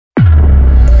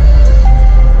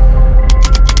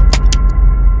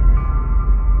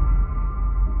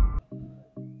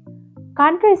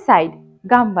countryside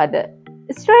ගම්බද,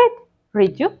 straight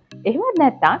ඍජු, එහෙමත්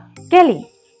නැත්නම් කෙලින්,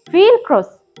 feel cross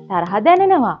තරහ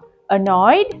දැනෙනවා,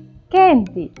 annoyed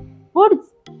කේන්ති, woods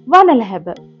වනලැහැබ.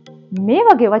 මේ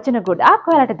වගේ වචන ගොඩාක්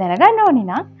ඔයාලට දැනගන්න ඕනේ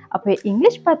නම් අපේ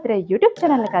ඉංග්‍රීසි පත්‍රයේ YouTube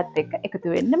channel එකත් එක්ක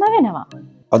එකතු වෙන්නම වෙනවා.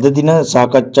 අද දින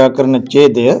සාකච්ඡා කරන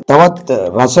ඡේදය තවත්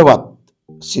රසවත්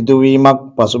සිදුවීමක්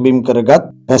පසුබිම් කරගත්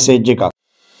පැසේජ් එකක්.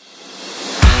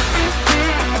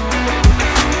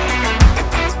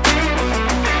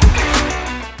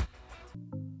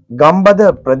 ගම්බද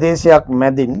ප්‍රදේශයක්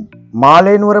මැදින්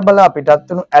මාලේනුවර බලා පිටත්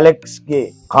වුණු ඇලෙක්ස්ගේ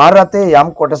කාර් රථයේ යම්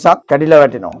කොටසක් කැඩිලා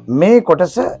වැටෙනවා. මේ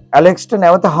කොටස ඇලෙක්ස්ට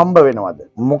නැවත හම්බ වෙනවද?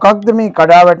 මොකක්ද මේ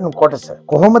කඩා වැටුණු කොටස?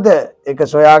 කොහොමද ඒක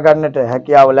සොයාගන්නට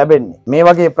හැකියාව ලැබෙන්නේ? මේ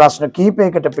වගේ ප්‍රශ්න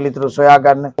කිහිපයකට පිළිතුරු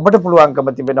සොයාගන්න ඔබට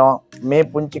පුළුවන්කම තිබෙනවා මේ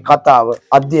පුංචි කතාව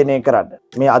අධ්‍යයනය කරන්න.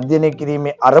 මේ අධ්‍යයනය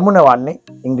කිරීමේ අරමුණ වන්නේ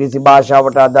ඉංග්‍රීසි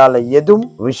භාෂාවට අදාළ යෙදුම්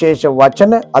විශේෂ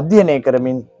වචන අධ්‍යයනය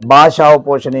කරමින් භාෂාව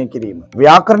පෝෂණය කිරීම.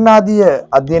 ව්‍යාකරණාදිය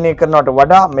අධ්‍යයනය කරනවට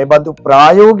වඩා මේ බඳු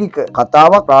ප්‍රායෝගික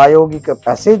කතාවක් ප්‍රායෝගික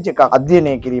පැසේජ් එකක්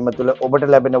අධ්‍යයනය කිරීම තුළ ඔබට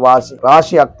ලැබෙන වාසි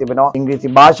රාශියක් තිබෙනවා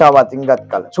ඉංග්‍රීසි භාෂාව අතින් ගත්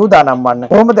කල. සූදානම් වන්න.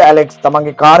 කොහොමද ඇලෙක්ස්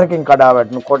තමන්ගේ කාර් එකෙන් කඩා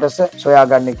වැටුණු කොටස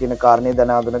සොයාගන්නේ කියන කාරණේ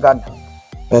දැන හඳුන ගන්න.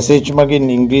 පැසේජ් මගින්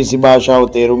ඉංග්‍රීසි භාෂාව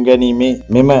තේරුම් ගැනීමේ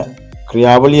මෙම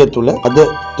ක්‍රියාවලිය තුළ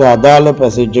අදට අදාළ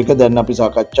පැසේජ් එක දැන් අපි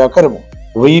සාකච්ඡා කරමු.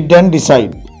 read and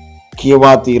decide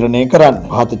කියවා තීරණය කරන්න.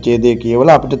 පහත ඡේදය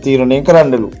කියවලා අපිට තීරණය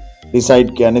කරන්නලු.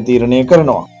 decide කියන්නේ තීරණය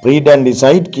කරනවා. read and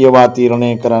decide කියවා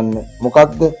තීරණය කරන්න.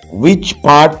 මොකක්ද? which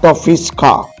part of his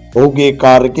car ඔහුගේ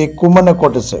කාර් එකේ කුමන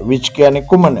කොටස? which කියන්නේ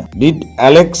කුමන? did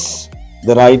Alex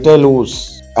the writer lose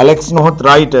Alex නොහොත්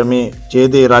writer මේ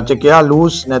ඡේදයේ රචකයා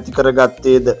lose නැති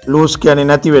කරගත්තේද? lose කියන්නේ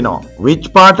නැති වෙනවා. which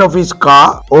part of his car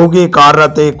ඔහුගේ කාර්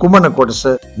රථයේ කුමන කොටස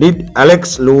did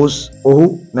Alex lose ඔහු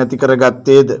නැති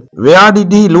කරගත්තේද? where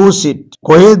did he lose it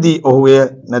කොහෙදී ඔහු එය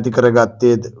නැති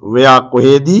කරගත්තේද? where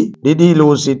කොහෙදී did he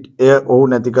lose it එය ඔහු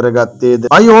නැති කරගත්තේද?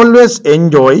 I always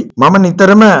enjoy මම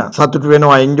නිතරම සතුටු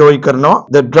වෙනවා enjoy කරනවා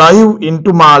the drive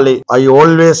into Male I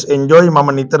always enjoy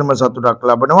මම නිතරම සතුටක්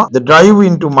ලබනවා the drive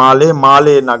into Male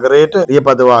මාලේ නගරයට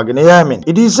රියපදවාගෙන යෑමෙන්.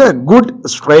 It is a good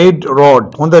straight road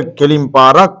හොඳ කෙලින්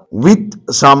පාරක් with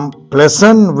some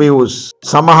pleasant views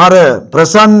සමහර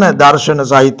ප්‍රසන්න දර්ශන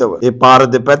සහිතව. ඒ පාර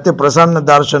දෙපැත්තේ ප්‍රසන්න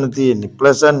දර්ශන තියෙන්නේ.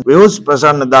 pleasant views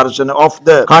ප්‍රසන්න දර්ශන of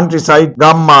the countryside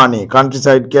ගම්මානේ.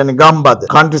 countryside කියන්නේ ගම්බද.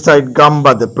 countryside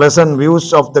ගම්බද pleasant views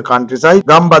of the countryside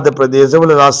ගම්බද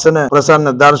ප්‍රදේශවල ලස්සන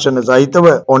ප්‍රසන්න දර්ශන සහිතව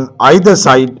on either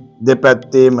side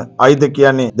දෙපැත්තේම either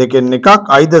කියන්නේ දෙකෙන් එකක්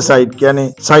either side කියන්නේ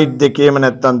side දෙකේම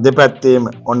නැත්තම් දෙපැත්තේම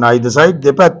on either side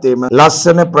දෙපැත්තේම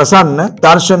ලස්සන ප්‍රසන්න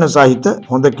දර්ශන සහිත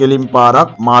හොඳ කෙලින්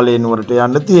පාරක් මාලේ නුවරට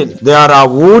යන්න තියෙනවා. there are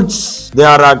woods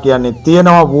there are කියන්නේ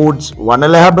තියෙනවා woods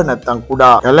වනලැහැබ නැත්තම්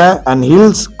කුඩා කැල and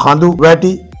hills කඳු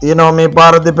වැටි තියෙනවා මේ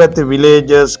පාර දෙපැත්තේ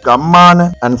villages ගම්මාන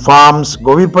and farms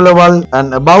ගොවිපළවල්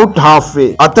and about halfway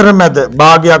අතරමැද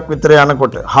භාගයක් විතර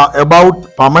යනකොට about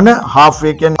පමණ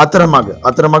halfway කියන්නේ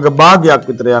අතරමඟ භාගයක්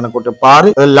විතර යනකොට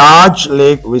පාරේ a large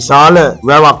lake විශාල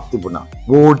වැවක් තිබුණා.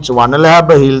 woods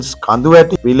වනලැහැබ hills කඳු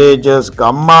වැටි villages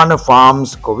ගම්මාන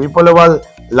farms ගොවිපළවල්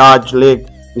large lake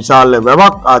විශාල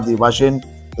වැවක් ආදී වශයෙන්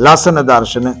ලස්සන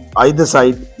දර්ශන either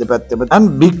side දෙපැත්තෙම. and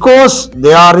because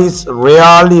there is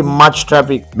really much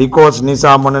traffic because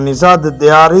නිසා මොන නිසාද?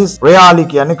 there is really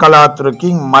කියන්නේ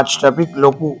කලාතුරකින් much traffic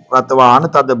ලොකු රථ වාහන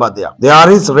තදබදයක්.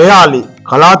 there is really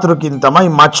කලාතුරකින්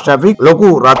තමයි much traffic ලොකු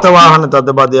රථ වාහන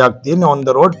තදබදයක් තියෙන on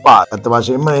the road පාර. අත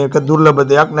වශයෙන්ම ඒක දුර්ලභ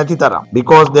දෙයක් නැති තරම්.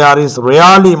 because there is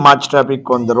really much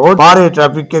traffic on the road පාරේ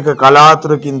traffic එක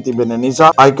කලාතුරකින් තිබෙන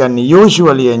නිසා I can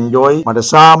usually enjoy මට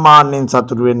සාමාන්‍යයෙන්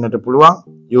සතුටු වෙන්නට පුළුවන්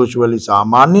usually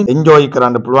සාමාන්‍යයෙන් enjoy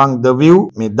කරන්න පුළුවන් the view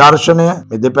මේ දර්ශනය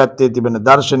මේ දෙපැත්තේ තිබෙන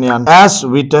දර්ශනයන් as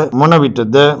විට මොන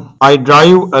විටද I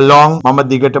drive along මම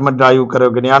දිගටම drive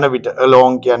කරගෙන යන විට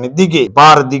along කියන්නේ දිගේ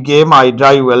පාර දිගේම I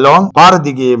drive along පාර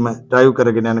දිගේම drive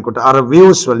කරගෙන යනකොට අර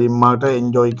views වලින් මට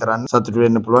enjoy කරන්න සතුටු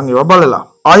වෙන්න පුළුවන් ඒවා බලලා.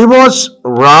 I was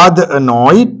rather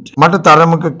annoyed මට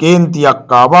තරමක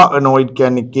කේන්තියක් ආවා. annoyed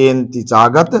කියන්නේ කේන්ති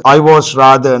සාගත. I was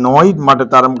rather annoyed මට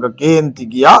තරමක කේන්ති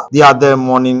ගියා the other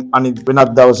morning අනිත්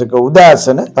වෙනත් දවසක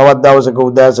උදෑසන තවත් දවසක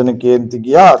උදෑසන කේන්ති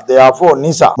ගියා. therefore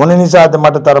නිසා මොන නිසාද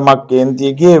මට තරමක්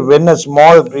කේන්ති ගියේ? when a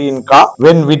small green car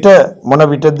when විට මොන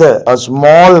විටද a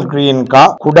small green car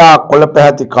කුඩා කොළ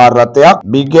පැහැති කාර් රථයක්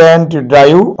began to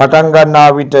drive පටන් ගන්නා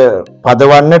විට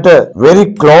පදවන්නට very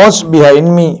close behind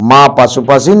me මා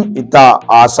පසුපසින් ඉතා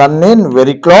ආසන්නයෙන්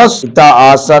very close ඉතා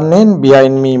ආසන්නයෙන්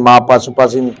behind me මා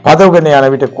පසුපසින් පදවගෙන යන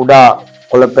විට කුඩා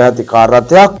කොළ පැහැති කාර්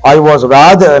රථයක් I was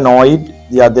rather annoyed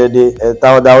the other day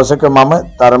තව දවසක මම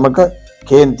තරමක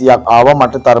කේන්තියක් ආවා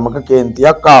මට තරමක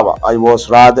කේන්තියක් ආවා I was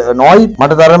rather annoyed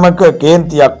මට තරමක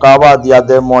කේන්තියක් ආවා the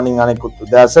other morning අනෙකුත්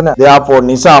උදෑසන therefore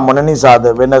නිසා මොන නිසාද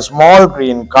when a small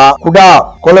green car කුඩා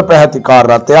කොළ පැහැති කාර්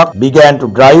රථයක් began to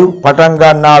drive පටන්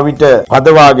ගන්නා විට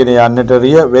පදවාගෙන යන්නට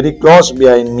රිය very close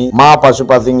behind me මා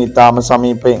පසුපසින් ඉතාම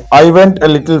සමීපයෙන් I went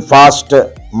a little faster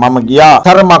මම ගියා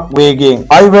තරමක් වේගයෙන්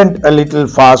I went a little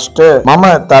faster මම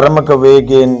තරමක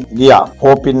වේගයෙන් ගියා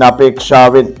hoping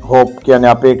අපේක්ෂාවෙන් hope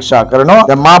කියන්නේ අපේක්ෂා කරනවා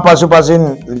දැන් මා පසුපසින්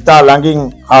ඉතා ළඟින්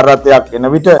ආරතයක් එන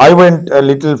විට I went a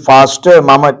little faster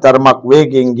මම තරමක්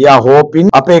වේගයෙන් ගියා hoping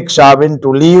අපේක්ෂාවෙන්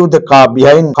to leave the car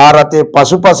behind කාරතේ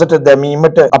පසුපසට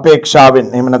දැමීමට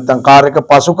අපේක්ෂාවෙන් එහෙම නැත්නම් කාර් එක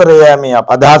පසු කර යෑමේ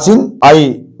අදහසින් I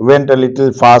went a little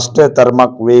faster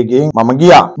තරමක් වේගයෙන් මම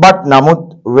ගියා but නමුත්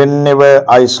whenever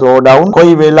I slow down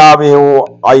කොයි වෙලාවෙ හෝ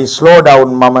I slow down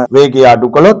මම වේගය අඩු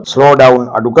කළොත් slow down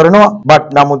අඩු කරනවා but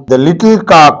නමුත් the little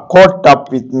car caught up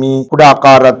with me කුඩා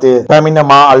කාර් රථය පැමිණ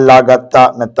මා අල්ලා ගත්තා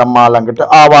නැත්නම් මා ළඟට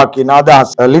ආවා කියන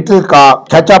අදහස a little car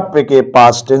catch up එකේ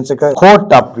past tense එක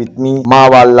caught up with me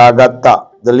මාව අල්ලා ගත්තා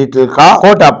the little car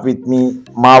caught up with me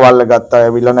මාවල්ල ගත්තා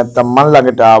ඇවිල්ලා නැත්තම් මන්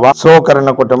ළඟට ආවා ස්ලෝ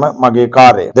කරනකොටම මගේ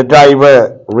කාර්යය the driver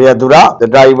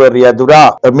රියදුරා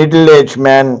a middle aged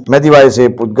man මැදි වයසේ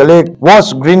පුද්ගලයෙක්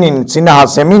was grinning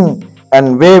සිනහසෙමින්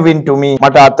and waving to me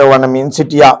මට අතවනමින්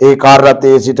සිටියා ඒ කාර්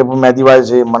රථයේ සිටපු මැදි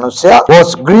වයසේ මිනිසයා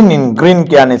was grinning grin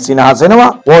කියන්නේ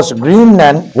සිනහසෙනවා was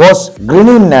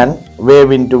grinning and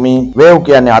waving to me wave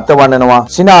කියන්නේ අතවනනවා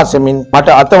සිනාසෙමින් මට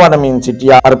අතවනමින්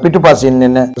සිටියා අර පිටුපසින්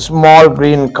එන small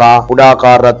green car කුඩා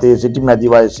කාර් රථයේ සිටි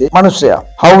මැදි වයසේ මිනිසයා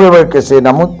however කෙසේ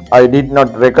නමුත් I did not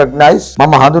recognize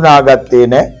මම හඳුනාගත්තේ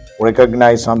නැහැ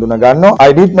recognize හඳුනා ගන්නවා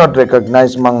I did not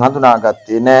recognize මං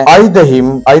හඳුනාගත්තේ නැහැ either him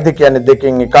either කියන්නේ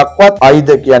දෙකෙන් එකක්වත්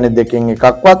either කියන්නේ දෙකෙන්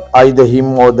එකක්වත් either him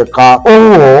or the car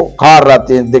car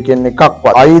රථයෙන් දෙකෙන්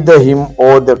එකක්වත් either him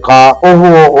or the car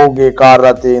ඔහුගේ කාර්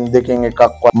රථයෙන් දෙකෙන්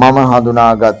එකක්වත් මම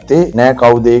හඳුනාගත්තේ නැහැ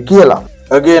කවුද කියලා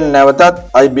again නැවතත්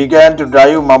I began to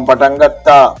drive මම පටන්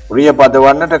ගත්තා රිය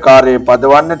පදවන්නට කාර්යය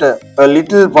පදවන්නට a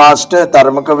little faster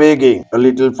තරමක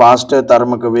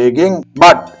වේගයෙන්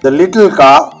but the little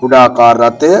car කුඩා කාර්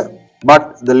රථය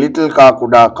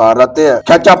කුඩා කාර් රථය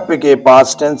catch up එකේ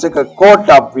past tense එක caught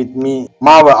up with me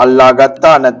මාව අල්ලා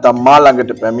ගත්තා නැත්නම් මා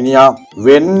ළඟට පැමිණියා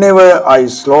whenever I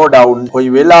slow down කොයි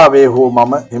වෙලාවෙ හෝ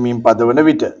මම හිමින් පදවන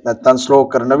විට නැත්නම් slow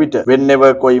කරන විට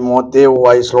whenever කොයි මොහොතේ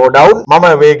හෝ I slow down මම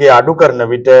වේගය අඩු කරන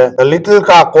විට a little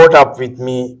car caught up with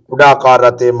me කුඩා කාර්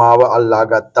රථය මාව අල්ලා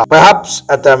ගත්තා perhaps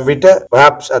ඇතැම්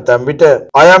විට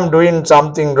I am doing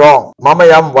something wrong මම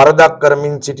යම් වරදක්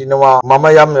කරමින් සිටිනවා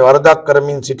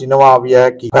විය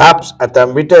හැකි perhaps ඇතැම්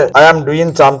විට I am doing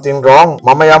something wrong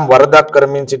මම යම් වරදක්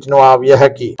කරමින් සිටිනවා විය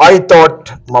හැකි I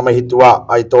thought මම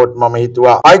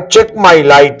හිතුවා I check my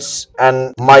lights and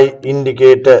my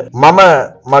indicator මම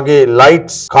මගේ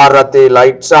lights කාර් රථයේ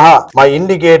light සහ my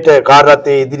indicator කාර්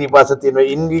රථයේ ඉදිරිපස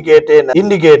තියෙන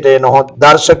indicator නොහොත්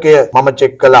දර්ශකය මම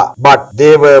check කළා but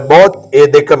they were both ඒ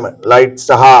දෙකම light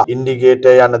සහ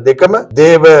indicator යන දෙකම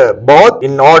they were both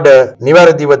in order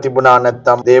නිවැරදිව තිබුණා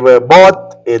නැත්නම් they were both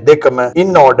ඒ දෙකම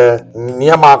in order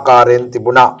නියමාකාරයෙන්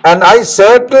තිබුණා and I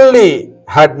certainly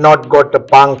had not got a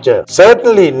puncture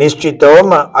certainly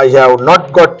නිශ්චිතවම I have not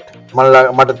got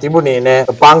මට තිබුණේ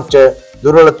නෑ puncture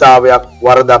දුර්වලතාවයක්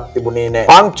වරදක් තිබුණේ නෑ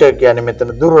puncture කියන්නේ මෙතන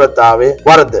දුර්වලතාවයේ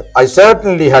වරද I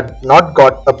certainly had not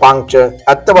got a puncture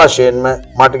අත්ත වශයෙන්ම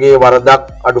මටගේ වරදක්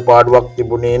අඩුපාඩුවක්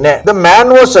තිබුණේ නෑ the man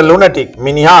was a lunatic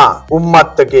මිනිහා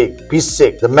උම්මත්තකෙක්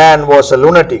පිස්සෙක් the man was a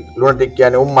lunatic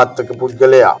කියන්නේ උම්මත්තක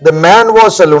පුද්ගලයා the man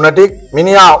was a lunatic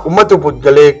මිනිහා උම්මතු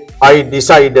පුද්ගලයෙක් I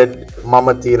decided මම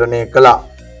තීරණය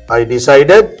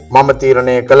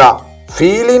කළා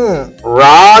feeling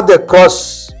rather cross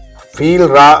feel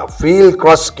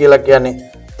cross කියලා කියන්නේ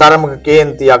තරමක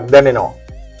කේන්තියක් දැනෙනවා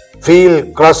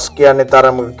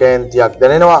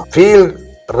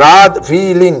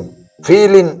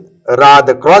feeling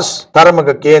rather cross තරමක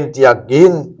කේන්තියක්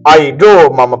ගින් I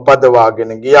drove මම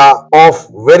පදවාගෙන ගියා off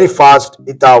very fast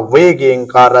ඉතා වේගයෙන්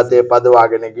කාර් රථය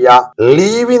පදවාගෙන ගියා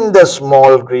leaving the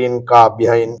small green car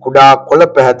behind කුඩා කොළ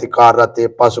පැහැති කාර් රථය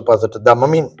පසුපසට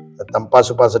දමමින් නැත්නම්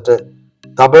පසුපසට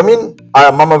තබමින්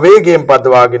මම වේගයෙන්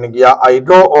පදවාගෙන ගියා I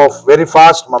drove off very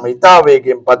fast මම ඉතා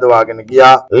වේගයෙන් පදවාගෙන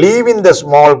ගියා leaving the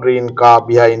small green car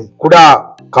behind කුඩා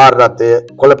කාර් රථය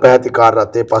කොළ පැහැති කාර්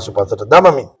රථය පසුපසට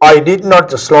දමමින් I did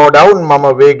not slow down මම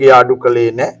වේගය අඩු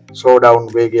කළේ නැහැ slow down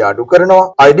වේගය අඩු කරනවා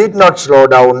I did not slow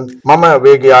down මම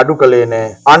වේගය අඩු කළේ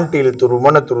නැහැ until තුරු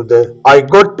මොනතුරුද I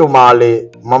got to මාලේ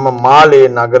මම මාලේ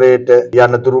නගරයට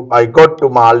යනතුරු I got to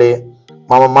මාලේ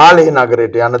මම මාලේ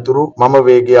නගරයට යනතුරු මම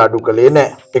වේගය අඩු කළේ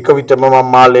නැහැ. එක විටම මම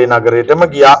මාලේ නගරයටම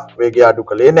ගියා වේගය අඩු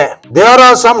කළේ නැහැ. There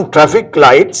are some traffic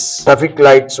lights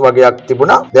වගේක්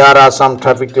තිබුණා. There are some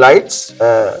traffic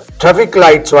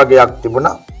lights වගේක්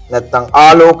තිබුණා. නැත්නම්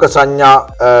ආලෝක සංඥා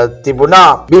තිබුණා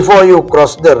before you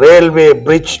cross the railway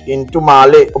bridge into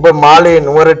Male. ඔබ මාලේ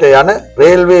නුවරට යන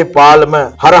රේල්වේ පාලම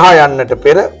හරහා යන්නට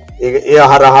පෙර එය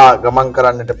හරහා ගමන්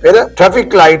කරන්නට පෙර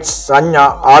traffic lights සංඥා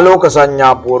ආලෝක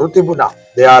සංඥා පුවරු තිබුණා.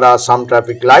 There are some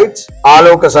traffic lights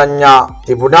ආලෝක සංඥා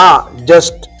තිබුණා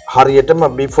just හරියටම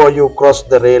before you cross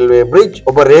the railway bridge.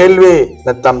 ඔබ රේල්වේ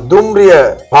නැත්නම් දුම්රිය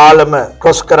පාලම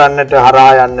cross කරන්නට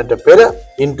හරහා යන්නට පෙර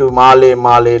into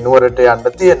මාලේ නුවරට යන්න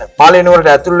තියෙන. මාලේ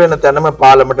නුවරට ඇතුල් වෙන තැනම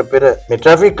පාලමට පෙර මේ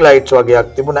traffic lights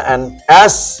වගේක් තිබුණා. And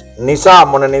as නිසා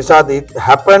මොන නිසාද it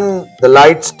happened the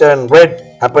lights turn red.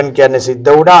 happen කියන්නේ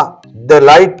සිද්ධ වුණා. The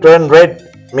light turn red.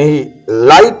 මෙහි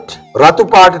light රතු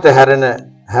පාටට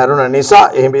හැරුණ නිසා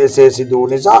එහෙම එසේ සිදු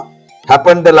වූ නිසා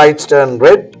happened the lights turn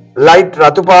red. light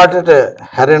රතු පාටට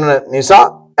හැරෙන නිසා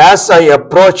as I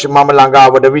approach මම ළඟා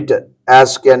වඩ විට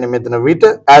as කියන්නේ මෙතන විට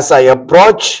as I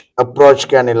approach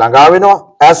කියන්නේ ළඟා වෙනවා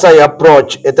as I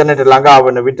approach එතනට ළඟා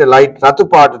වන විට light රතු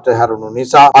පාටට හැරුණු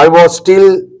නිසා I was still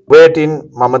waiting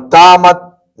මම තාමත්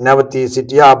නැවතී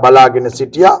සිටියා බලාගෙන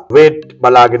සිටියා wait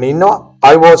බලාගෙන ඉන්නවා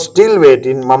I was still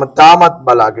waiting මම තාමත්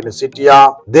බලාගෙන සිටියා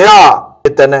there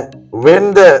එතන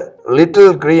when the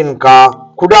little green car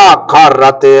කුඩා කාර්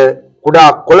රථය කුඩා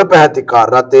කොළ පැහැති කාර්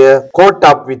රථය caught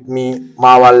up with me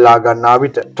මාවල්ලා ගන්නා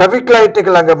විට traffic light එක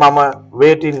ළඟ මම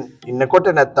waiting ඉන්නකොට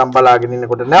නැත්තම් බලාගෙන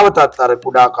ඉන්නකොට නැවතත් අර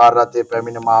කුඩා කාර් රථය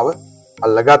පැමිණ මාව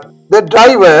අල්ලගත් the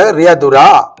driver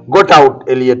රියදුරා got out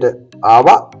එළියට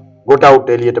ආවා got out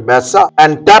එළියට බැස්සා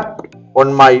and tapped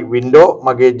on my window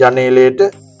මගේ ජනේලයට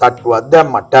තට්ටුවක්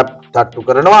දැම්මා tap තට්ටු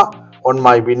කරනවා on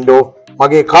my window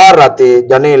මගේ කාර් රථයේ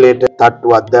ජනේලයට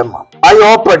තට්ටුවක් දැම්මා I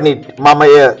opened it මම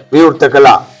එය විවෘත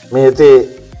කළා මේතේ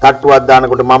තට්ටුවක්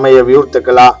දානකොට මම එය විවෘත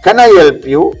කළා can I help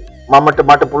you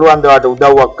මට පුළුවන් ද ඔයාට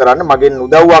උදව්වක් කරන්න මගෙන්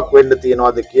උදව්වක් වෙන්න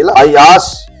තියනවාද කියලා I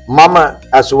asked මම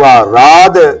ඇසුවා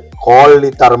rather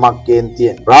coldly තරමක්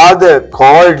කේන්තියෙන් rather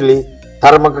coldly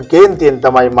තරමක කේන්තියෙන්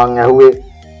තමයි මං ඇහුවේ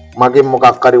මගෙන්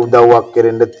මොකක් හරි උදව්වක්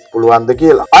කරන්න පුළුවන්ද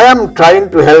කියලා I am trying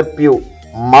to help you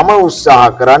මම උත්සාහ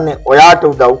කරන්නේ ඔයාට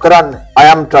උදව් කරන්න I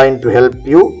am trying to help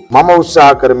you මම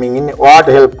උත්සාහ කරමින් ඉන්නේ ඔයාට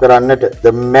help කරන්නට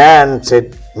the man said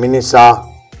මිනිසා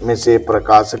මෙසේ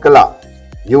ප්‍රකාශ කළා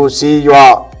you see your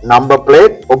number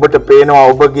plate ඔබට පේනවා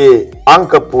ඔබගේ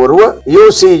අංක පුවරුව you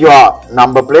see your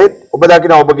number plate ඔබ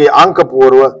දකිනවා ඔබගේ අංක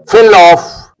පුවරුව fell off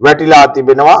වැටිලා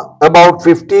තිබෙනවා about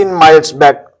 15 miles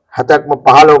back හතක්ම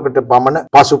 15කට පමණ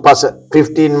පසුපස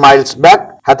 15 miles back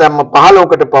හතක්ම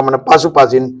 15කට පමණ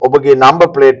පසුපසින් ඔබගේ number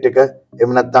plate එක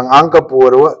එහෙම නැත්නම් අංක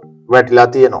පුවරුව වැටිලා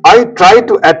තියෙනවා I try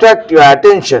to attract your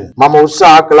attention මම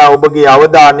උත්සාහ කළා ඔබගේ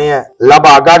අවධානය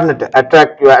ලබා ගන්නට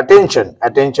attract your attention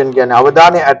කියන්නේ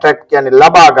අවධානය attract කියන්නේ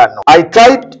ලබා ගන්නවා I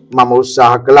tried මම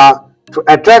උත්සාහ කළා to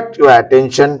attract your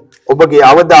attention ඔබගේ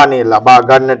අවධානය ලබා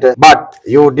ගන්නට but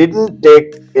you didn't take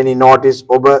any notice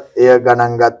ඔබ එය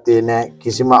ගණන් ගත්තේ නැහැ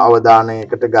කිසිම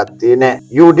අවධානයකට ගත්තේ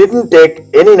නැහැ you didn't take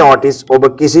any notice ඔබ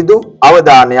කිසිදු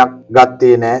අවධානයක්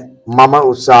ගත්තේ නැහැ මම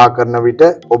උත්සාහ කරන විට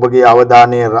ඔබගේ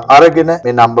අවධානය අරගෙන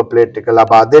මේ නම්බර් ප්ලේට් එක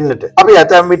ලබා දෙන්නට අපි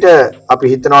ඇතැම් විට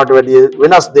අපි හිතනවට වැඩිය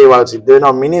වෙනස් දේවල් සිද්ධ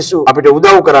වෙනවා මිනිස්සු අපිට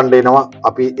උදව් කරන්න එනවා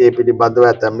අපි ඒ පිළිබඳව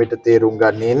ඇතැම් විට තේරුම්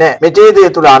ගන්නේ නැහැ මේ ඡේදය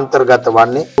තුල අන්තර්ගත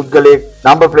වන්නේ පුද්ගලයෙක්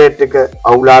නම්බර් ප්ලේට් එක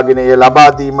අවුලාගෙන එය ලබා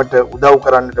දීමට උදව්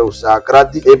කරන්නට උත්සාහ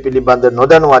කරද්දී ඒ පිළිබඳ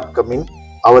නොදැනුවත්කමින්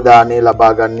අවධානය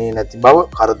ලබා ගන්නේ නැති බව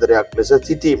කරදරයක් ලෙස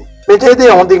සිටීම මේ ඡේදය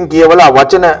හොඳින් කියවලා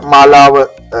වචන මාලාව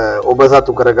ඔබ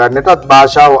සතු කරගන්නටත්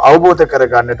භාෂාව අවබෝධ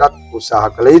කරගන්නටත් උත්සාහ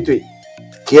කළ යුතුයි.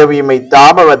 කියවීම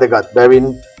ඉතාම වැදගත් බැවින්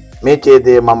මේ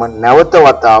ඡේදය මම නැවත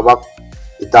වතාවක්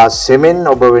ඉතා සෙමෙන්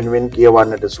ඔබ වෙනුවෙන්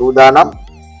කියවන්නට සූදානම්.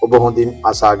 ඔබ හොඳින්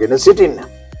අසාගෙන සිටින්න.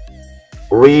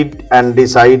 Read and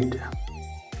decide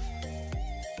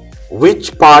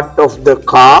which part of the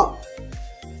car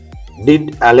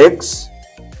did Alex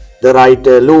the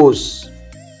writer lose?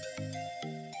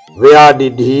 Where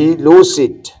did he lose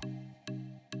it?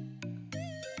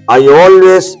 I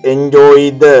always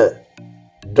enjoy the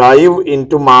drive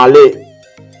into Male.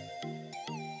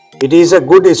 It is a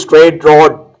good straight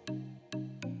road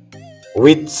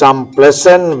with some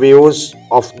pleasant views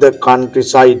of the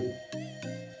countryside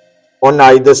on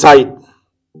either side.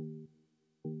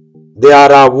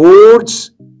 There are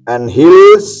woods and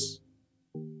hills,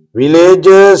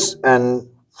 villages and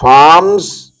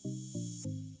farms,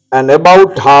 and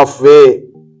about halfway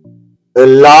a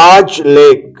large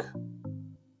lake.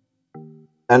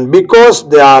 And because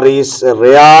there is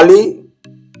rarely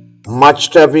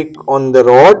much traffic on the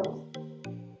road,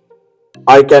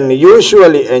 I can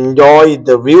usually enjoy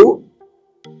the view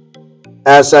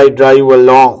as I drive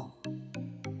along.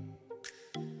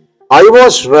 I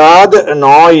was rather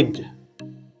annoyed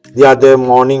the other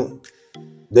morning.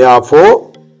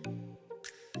 Therefore,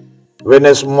 when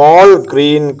a small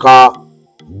green car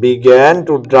began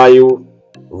to drive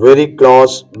very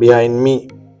close behind me,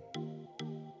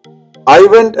 I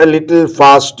went a little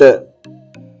faster,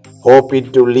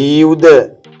 hoping to leave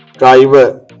the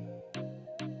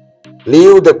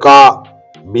car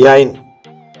behind.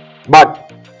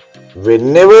 But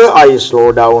whenever I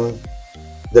slowed down,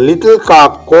 the little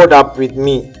car caught up with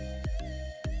me.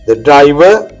 The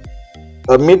driver,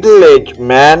 a middle-aged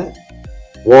man,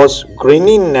 was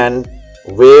grinning and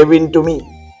waving to me.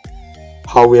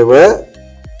 However,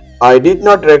 I did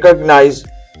not recognize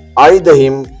either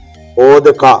him or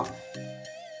the car.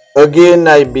 Again,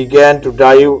 I began to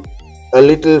drive a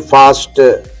little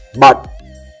faster, but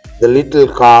the little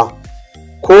car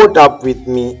caught up with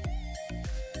me.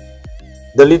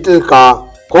 The little car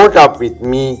caught up with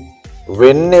me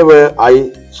whenever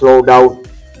I slowed down.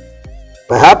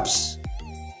 Perhaps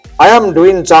I am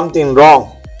doing something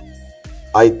wrong,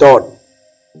 I thought.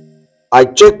 I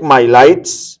checked my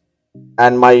lights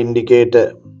and my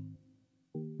indicator,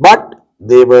 but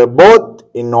they were both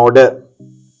in order,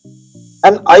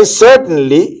 and I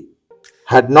certainly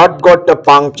had not got a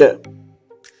puncture.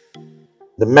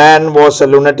 The man was a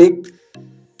lunatic,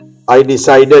 I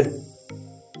decided.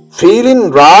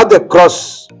 Feeling rather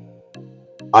cross,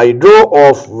 I drove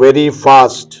off very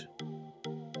fast,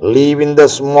 leaving the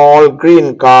small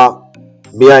green car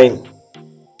behind.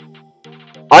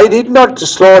 I did not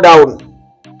slow down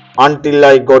until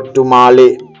I got to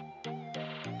Malé.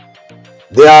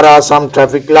 There are some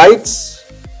traffic lights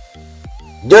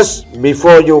just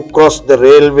before you cross the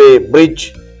railway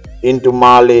bridge into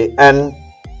Malé, and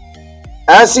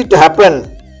as it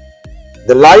happened,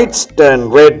 the lights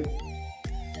turned red.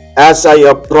 As I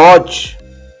approached,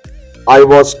 I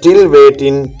was still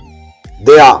waiting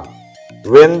there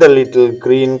when the little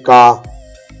green car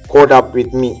caught up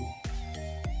with me.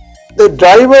 The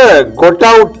driver got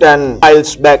out and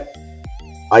miles back.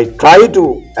 I tried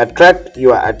to attract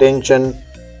your attention,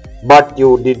 but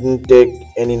you didn't take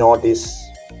any notice.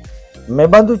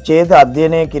 මෙබඳු ඡේද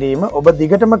අධ්‍යයනය කිරීම ඔබ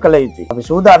දිගටම කළ යුතුයි. අපි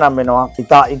සූදානම් වෙනවා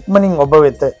ඉතා ඉක්මනින් ඔබ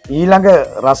වෙත ඊළඟ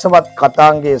රසවත්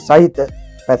කතාංගයේ සහිත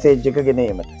පැසේජ් එක ගෙන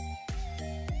ඒමට.